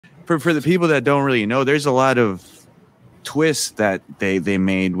for the people that don't really know, there's a lot of twists that they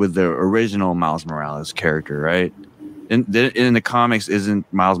made with the original Miles Morales character, right? In the comics,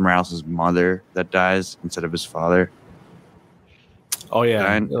 isn't Miles Morales' mother that dies instead of his father? Oh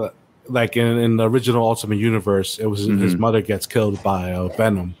yeah, like in the original Ultimate Universe, it was his mother gets killed by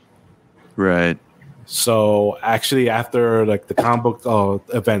Venom. Right. So actually, after like the comic book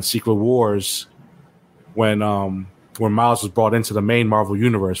event Secret Wars, when Miles was brought into the main Marvel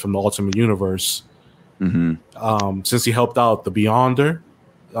universe from the Ultimate Universe, since he helped out the Beyonder,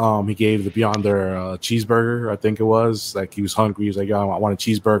 he gave the Beyonder a cheeseburger. I think it was like he was hungry. He was like, "Yo, I want a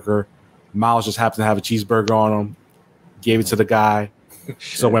cheeseburger." Miles just happened to have a cheeseburger on him. Gave it to the guy.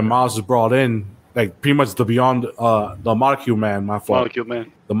 So when Miles was brought in, like pretty much the Beyond, the Molecule Man,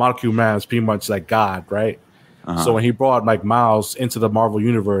 the Molecule Man is pretty much like God, right? So when he brought like Miles into the Marvel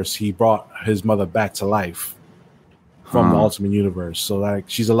universe, he brought his mother back to life from the Ultimate Universe. So like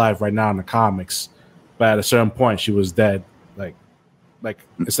she's alive right now in the comics, but at a certain point she was dead. Like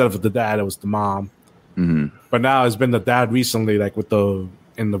instead of the dad, it was the mom. But now it's been the dad recently, like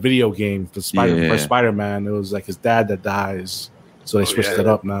in the video game, for Spider-Man, it was like his dad that dies. So they switched it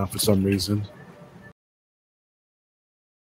up now for some reason.